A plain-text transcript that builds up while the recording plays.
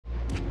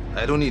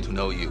I don't need to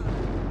know you.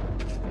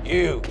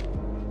 You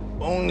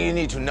only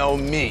need to know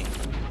me.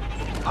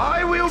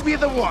 I will be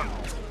the one.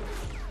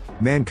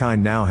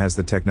 Mankind now has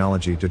the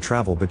technology to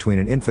travel between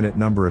an infinite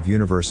number of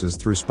universes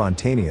through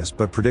spontaneous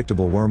but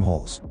predictable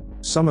wormholes.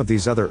 Some of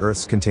these other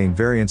Earths contain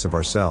variants of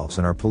ourselves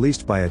and are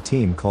policed by a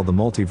team called the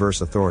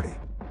Multiverse Authority.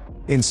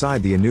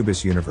 Inside the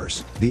Anubis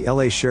universe, the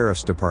L.A.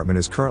 Sheriff's Department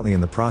is currently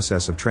in the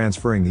process of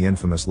transferring the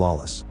infamous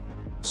Lawless.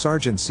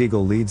 Sergeant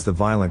Siegel leads the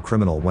violent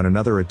criminal when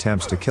another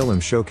attempts to kill him,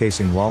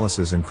 showcasing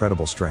Lawless's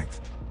incredible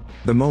strength.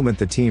 The moment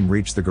the team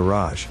reach the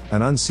garage,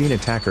 an unseen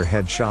attacker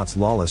headshots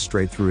Lawless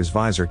straight through his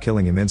visor,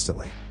 killing him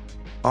instantly.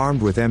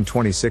 Armed with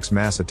M26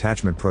 mass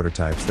attachment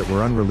prototypes that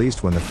were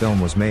unreleased when the film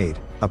was made,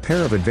 a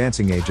pair of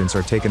advancing agents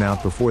are taken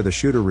out before the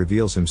shooter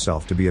reveals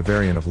himself to be a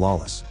variant of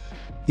Lawless.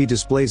 He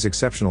displays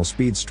exceptional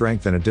speed,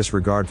 strength, and a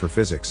disregard for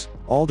physics,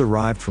 all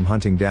derived from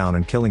hunting down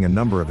and killing a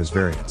number of his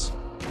variants.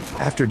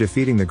 After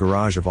defeating the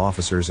garage of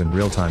officers in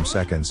real-time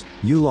seconds,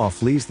 Yulaw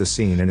flees the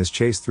scene and is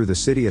chased through the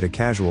city at a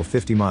casual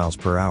 50 miles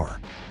per hour.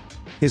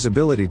 His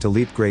ability to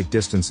leap great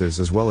distances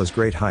as well as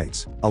great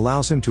heights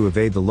allows him to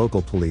evade the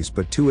local police,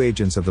 but two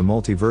agents of the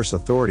Multiverse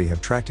Authority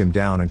have tracked him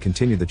down and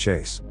continue the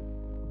chase.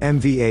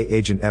 M.V.A.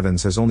 Agent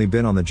Evans has only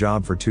been on the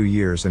job for 2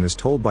 years and is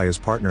told by his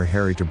partner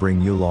Harry to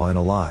bring Yulaw in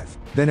alive,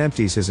 then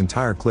empties his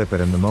entire clip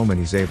at him the moment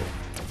he's able.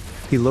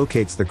 He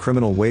locates the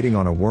criminal waiting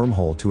on a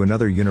wormhole to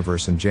another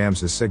universe and jams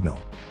his signal.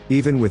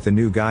 Even with the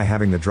new guy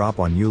having the drop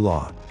on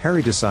Yulaw,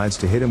 Harry decides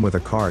to hit him with a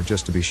car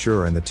just to be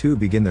sure, and the two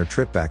begin their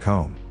trip back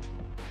home.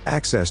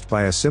 Accessed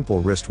by a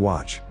simple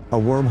wristwatch, a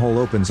wormhole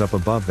opens up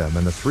above them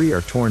and the three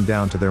are torn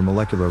down to their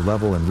molecular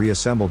level and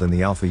reassembled in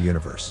the Alpha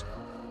Universe.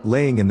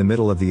 Laying in the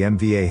middle of the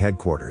M.V.A.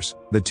 headquarters,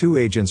 the two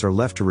agents are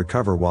left to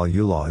recover while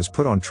Yulaw is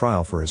put on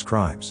trial for his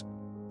crimes.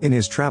 In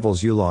his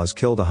travels, Yulaw has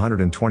killed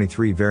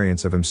 123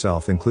 variants of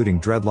himself, including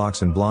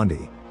Dreadlocks and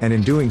Blondie, and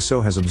in doing so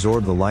has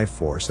absorbed the life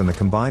force and the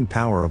combined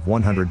power of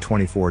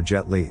 124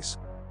 Jet Lis.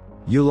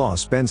 Yulaw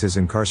spends his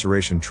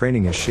incarceration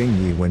training as Xing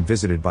Yi when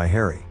visited by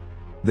Harry.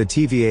 The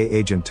TVA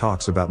agent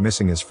talks about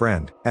missing his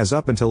friend, as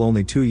up until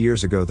only 2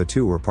 years ago the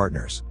two were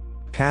partners.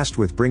 Tasked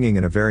with bringing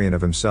in a variant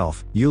of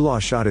himself, Yulaw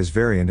shot his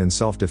variant in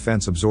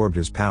self-defense, absorbed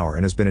his power,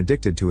 and has been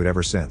addicted to it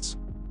ever since.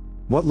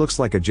 What looks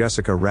like a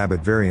Jessica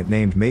Rabbit variant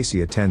named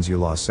Macy attends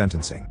Yulaw's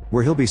sentencing,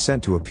 where he'll be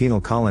sent to a penal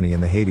colony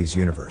in the Hades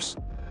universe.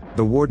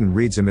 The warden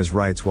reads him his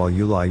rights while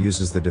Yulaw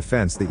uses the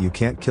defense that you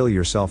can't kill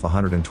yourself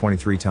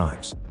 123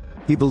 times.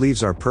 He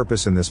believes our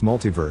purpose in this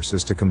multiverse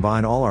is to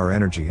combine all our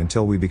energy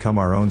until we become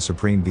our own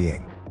supreme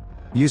being.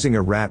 Using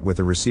a rat with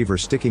a receiver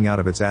sticking out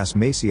of its ass,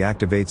 Macy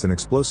activates an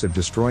explosive,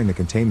 destroying the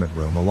containment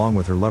room along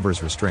with her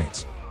lover's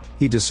restraints.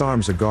 He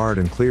disarms a guard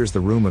and clears the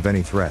room of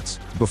any threats,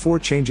 before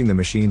changing the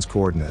machine's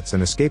coordinates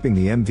and escaping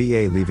the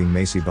M.V.A., leaving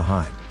Macy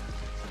behind.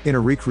 In a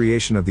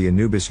recreation of the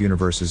Anubis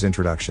Universe's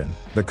introduction,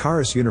 the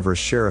Charis Universe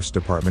Sheriff's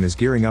Department is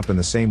gearing up in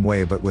the same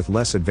way but with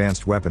less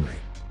advanced weaponry.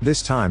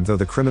 This time, though,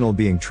 the criminal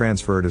being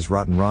transferred as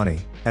Rotten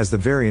Ronnie, as the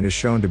variant is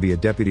shown to be a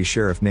deputy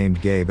sheriff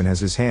named Gabe and has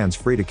his hands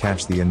free to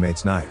catch the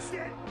inmate's knife.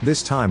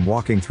 This time,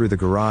 walking through the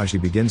garage, he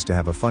begins to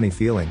have a funny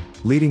feeling,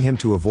 leading him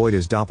to avoid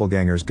his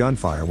doppelganger's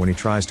gunfire when he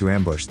tries to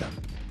ambush them.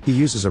 He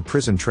uses a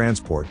prison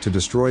transport to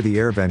destroy the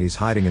air vent he's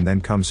hiding and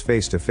then comes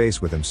face to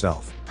face with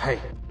himself. Hey.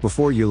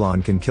 Before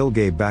Yulaw can kill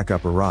Gabe,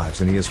 backup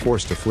arrives and he is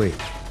forced to flee.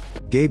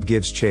 Gabe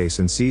gives chase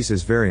and sees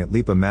his variant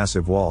leap a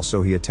massive wall,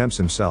 so he attempts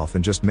himself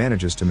and just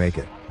manages to make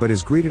it, but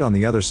is greeted on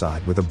the other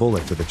side with a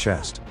bullet to the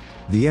chest.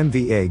 The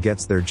M.V.A.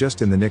 gets there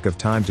just in the nick of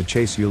time to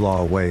chase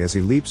Yulaw away as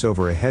he leaps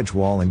over a hedge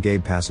wall and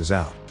Gabe passes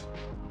out.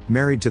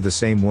 Married to the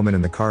same woman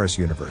in the Charis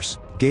universe,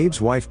 Gabe's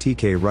wife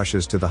TK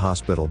rushes to the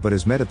hospital but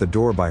is met at the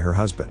door by her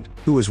husband,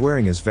 who is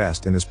wearing his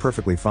vest and is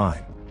perfectly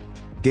fine.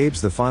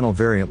 Gabe's the final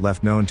variant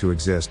left known to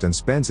exist and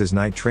spends his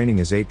night training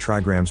his 8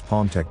 trigrams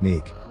palm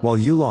technique, while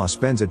Yulaw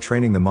spends it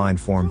training the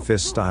mind form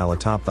fist style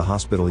atop the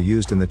hospital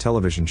used in the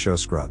television show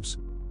Scrubs.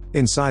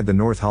 Inside the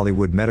North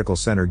Hollywood Medical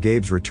Center,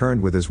 Gabe's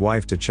returned with his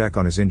wife to check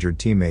on his injured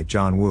teammate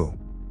John Woo.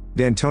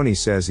 D'Antoni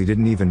says he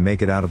didn't even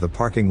make it out of the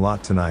parking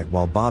lot tonight,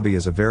 while Bobby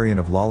is a variant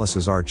of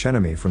Lawless's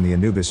archenemy from the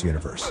Anubis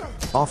universe.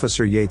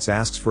 Officer Yates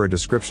asks for a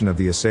description of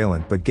the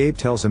assailant, but Gabe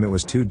tells him it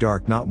was too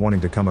dark, not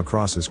wanting to come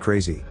across as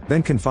crazy,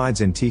 then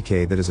confides in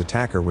TK that his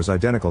attacker was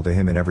identical to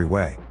him in every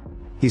way.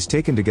 He's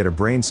taken to get a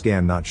brain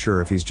scan, not sure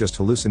if he's just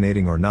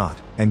hallucinating or not,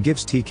 and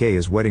gives TK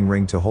his wedding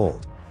ring to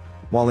hold.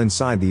 While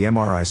inside the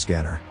MRI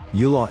scanner,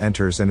 Yulaw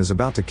enters and is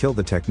about to kill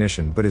the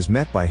technician but is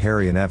met by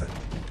Harry and Evan.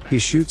 He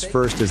shoots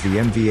first as the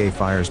M.V.A.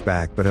 fires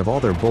back but have all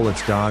their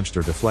bullets dodged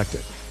or deflected.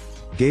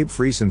 Gabe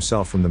frees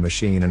himself from the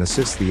machine and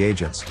assists the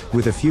agents,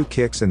 with a few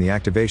kicks and the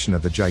activation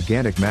of the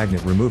gigantic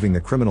magnet removing the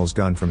criminal's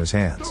gun from his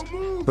hands.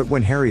 But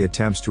when Harry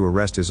attempts to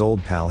arrest his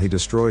old pal, he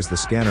destroys the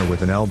scanner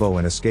with an elbow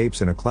and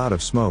escapes in a cloud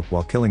of smoke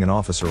while killing an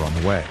officer on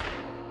the way.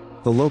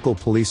 The local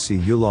police see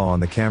Yulaw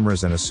on the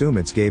cameras and assume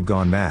it's Gabe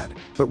gone mad,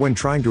 but when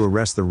trying to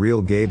arrest the real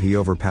Gabe, he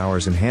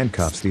overpowers and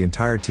handcuffs the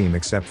entire team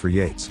except for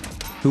Yates,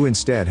 who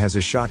instead has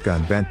his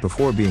shotgun bent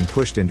before being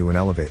pushed into an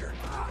elevator.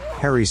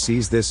 Harry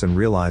sees this and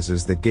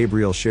realizes that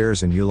Gabriel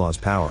shares in Yulaw's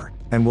power,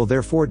 and will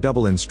therefore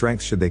double in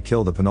strength should they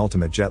kill the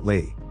penultimate Jet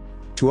Li.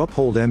 To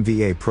uphold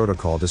M.V.A.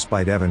 protocol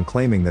despite Evan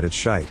claiming that it's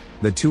shite,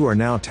 the two are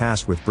now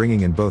tasked with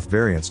bringing in both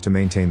variants to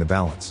maintain the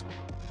balance.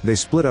 They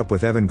split up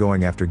with Evan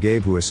going after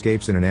Gabe, who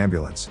escapes in an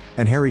ambulance,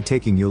 and Harry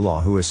taking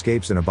Yulaw, who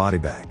escapes in a body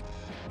bag.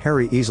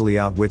 Harry easily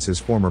outwits his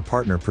former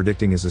partner,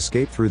 predicting his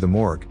escape through the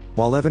morgue,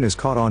 while Evan is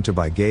caught onto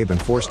by Gabe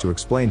and forced to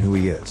explain who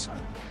he is.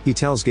 He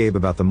tells Gabe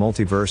about the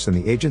multiverse and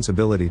the agent's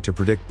ability to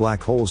predict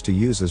black holes to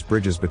use as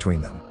bridges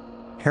between them.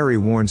 Harry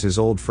warns his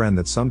old friend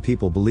that some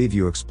people believe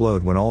you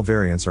explode when all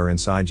variants are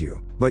inside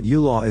you, but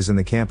Yulaw is in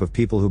the camp of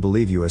people who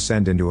believe you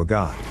ascend into a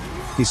god.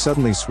 He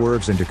suddenly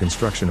swerves into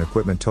construction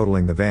equipment,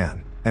 totaling the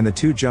van, and the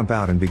two jump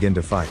out and begin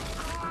to fight.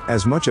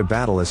 As much a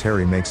battle as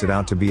Harry makes it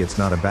out to be, it's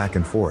not a back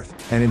and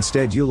forth, and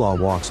instead Yulaw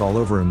walks all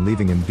over him,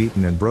 leaving him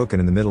beaten and broken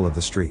in the middle of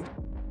the street.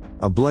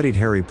 A bloodied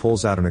Harry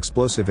pulls out an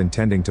explosive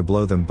intending to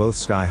blow them both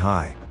sky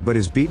high, but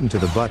is beaten to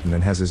the button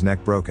and has his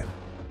neck broken.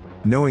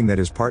 Knowing that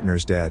his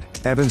partner's dead,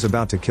 Evan's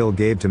about to kill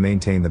Gabe to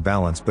maintain the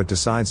balance but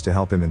decides to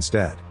help him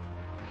instead.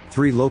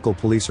 3 local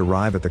police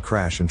arrive at the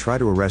crash and try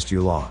to arrest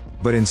Yulaw,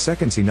 but in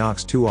seconds he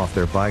knocks 2 off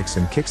their bikes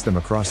and kicks them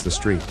across the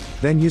street,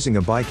 then using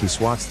a bike he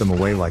swats them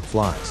away like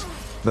flies.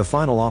 The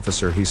final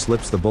officer he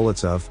slips the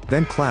bullets of,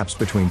 then claps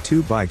between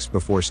 2 bikes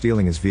before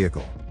stealing his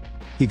vehicle.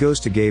 He goes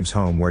to Gabe's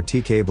home where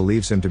TK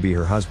believes him to be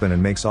her husband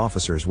and makes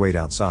officers wait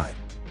outside.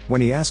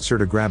 When he asks her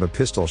to grab a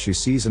pistol, she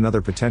sees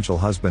another potential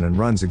husband and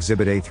runs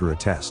Exhibit A through a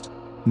test.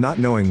 Not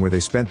knowing where they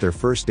spent their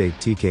first date,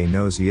 TK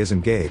knows he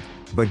isn't Gabe,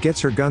 but gets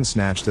her gun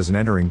snatched as an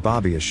entering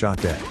Bobby is shot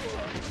dead.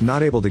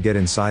 Not able to get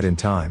inside in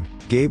time,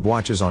 Gabe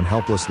watches on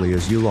helplessly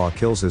as Yulaw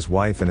kills his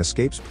wife and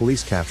escapes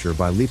police capture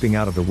by leaping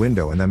out of the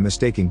window and then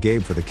mistaking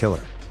Gabe for the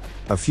killer.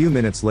 A few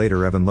minutes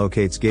later, Evan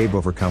locates Gabe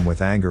overcome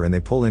with anger and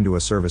they pull into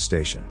a service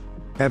station.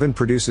 Evan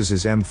produces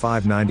his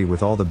M590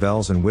 with all the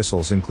bells and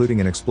whistles, including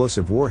an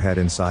explosive warhead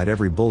inside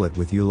every bullet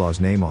with Yulaw's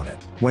name on it,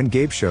 when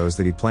Gabe shows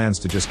that he plans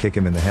to just kick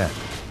him in the head.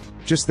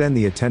 Just then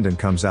the attendant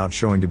comes out,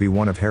 showing to be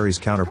one of Harry's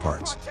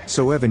counterparts,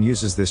 so Evan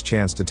uses this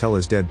chance to tell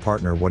his dead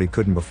partner what he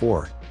couldn't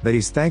before, that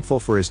he's thankful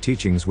for his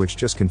teachings, which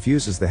just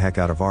confuses the heck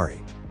out of Ari.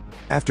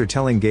 After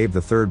telling Gabe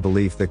the third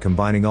belief that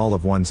combining all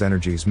of one's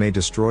energies may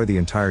destroy the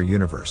entire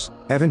universe,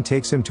 Evan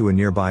takes him to a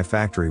nearby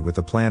factory with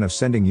the plan of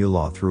sending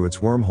Yulaw through its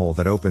wormhole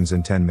that opens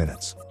in 10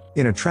 minutes.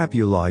 In a trap,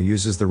 Yulaw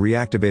uses the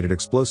reactivated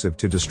explosive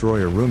to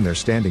destroy a room they're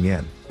standing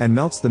in, and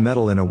melts the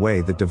metal in a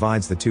way that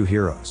divides the two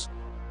heroes.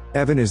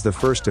 Evan is the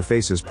first to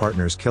face his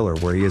partner's killer,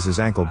 where he has his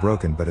ankle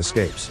broken but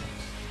escapes.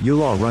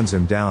 Yulaw runs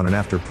him down and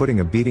after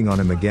putting a beating on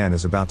him again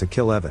is about to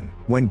kill Evan,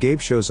 when Gabe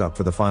shows up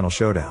for the final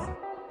showdown.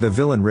 The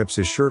villain rips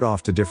his shirt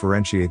off to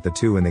differentiate the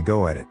two and they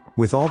go at it,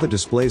 with all the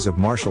displays of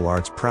martial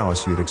arts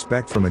prowess you'd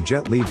expect from a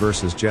Jet Li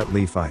versus Jet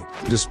Li fight,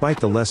 despite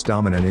the less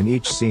dominant in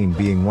each scene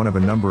being one of a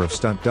number of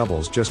stunt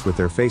doubles just with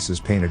their faces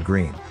painted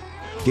green.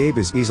 Gabe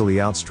is easily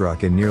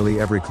outstruck in nearly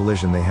every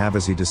collision they have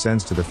as he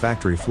descends to the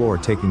factory floor,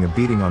 taking a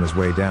beating on his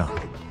way down.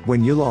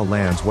 When Yulaw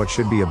lands what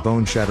should be a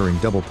bone-shattering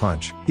double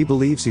punch, he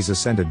believes he's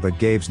ascended, but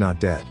Gabe's not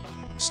dead.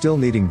 Still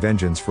needing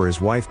vengeance for his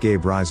wife,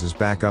 Gabe rises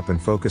back up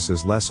and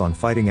focuses less on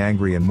fighting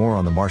angry and more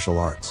on the martial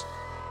arts.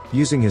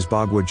 Using his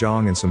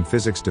Bagwajong and some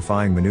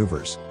physics-defying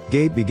maneuvers,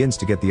 Gabe begins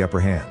to get the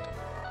upper hand.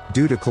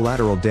 Due to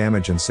collateral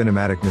damage and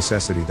cinematic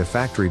necessity, the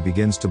factory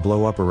begins to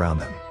blow up around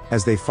them,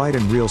 as they fight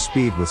in real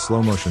speed with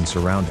slow motion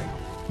surrounding.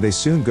 They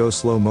soon go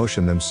slow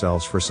motion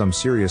themselves for some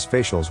serious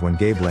facials when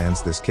Gabe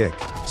lands this kick,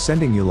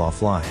 sending Yulaw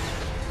flying.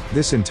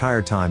 This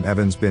entire time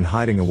Evan's been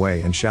hiding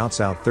away and shouts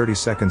out 30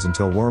 seconds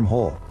until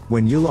wormhole,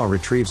 when Yulaw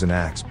retrieves an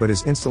axe but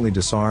is instantly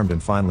disarmed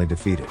and finally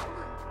defeated.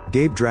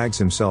 Gabe drags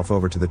himself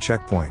over to the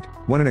checkpoint,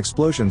 when an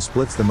explosion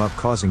splits them up,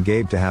 causing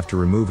Gabe to have to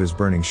remove his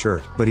burning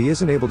shirt, but he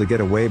isn't able to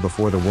get away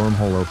before the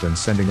wormhole opens,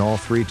 sending all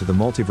 3 to the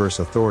Multiverse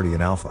Authority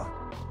in Alpha.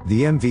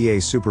 The M.V.A.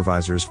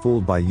 supervisors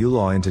fooled by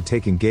Yulaw into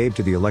taking Gabe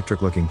to the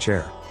electric-looking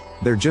chair.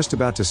 They're just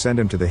about to send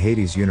him to the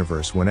Hades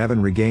universe when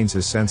Evan regains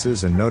his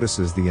senses and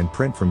notices the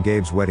imprint from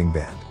Gabe's wedding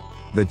band.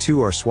 The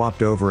two are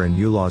swapped over and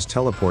Yulaw's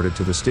teleported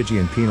to the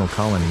Stygian penal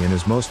colony in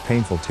his most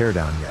painful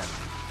teardown yet.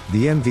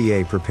 The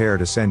M.V.A. prepare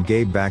to send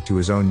Gabe back to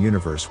his own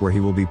universe, where he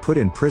will be put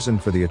in prison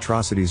for the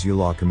atrocities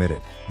Yulaw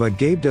committed. But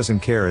Gabe doesn't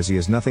care, as he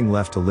has nothing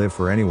left to live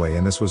for anyway,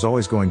 and this was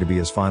always going to be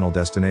his final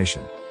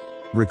destination.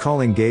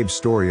 Recalling Gabe's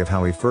story of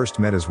how he first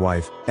met his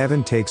wife,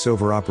 Evan takes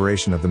over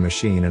operation of the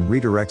machine and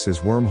redirects his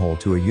wormhole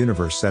to a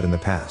universe set in the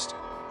past.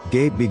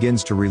 Gabe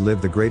begins to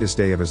relive the greatest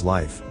day of his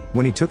life,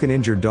 when he took an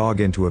injured dog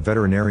into a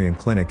veterinarian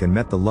clinic and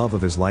met the love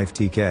of his life,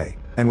 TK,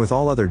 and with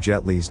all other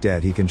Jet Li's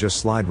dead, he can just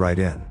slide right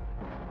in.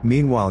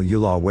 Meanwhile,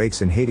 Yulaw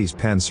wakes in Hades'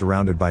 pen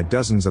surrounded by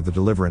dozens of the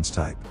Deliverance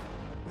type.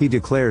 He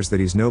declares that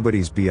he's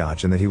nobody's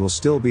biatch and that he will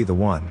still be the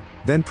one,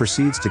 then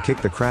proceeds to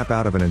kick the crap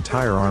out of an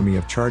entire army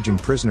of charging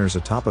prisoners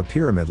atop a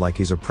pyramid like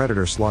he's a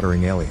predator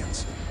slaughtering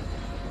aliens.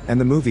 And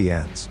the movie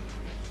ends.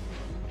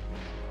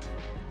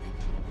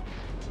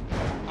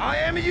 I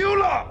am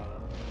Yulaw!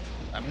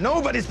 I'm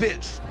nobody's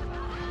bitch!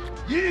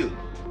 You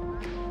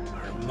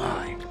are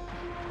mine.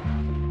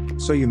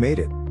 So you made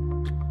it.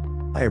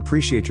 I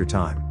appreciate your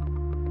time.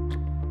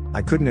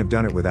 I couldn't have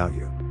done it without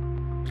you.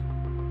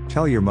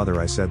 Tell your mother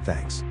I said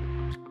thanks.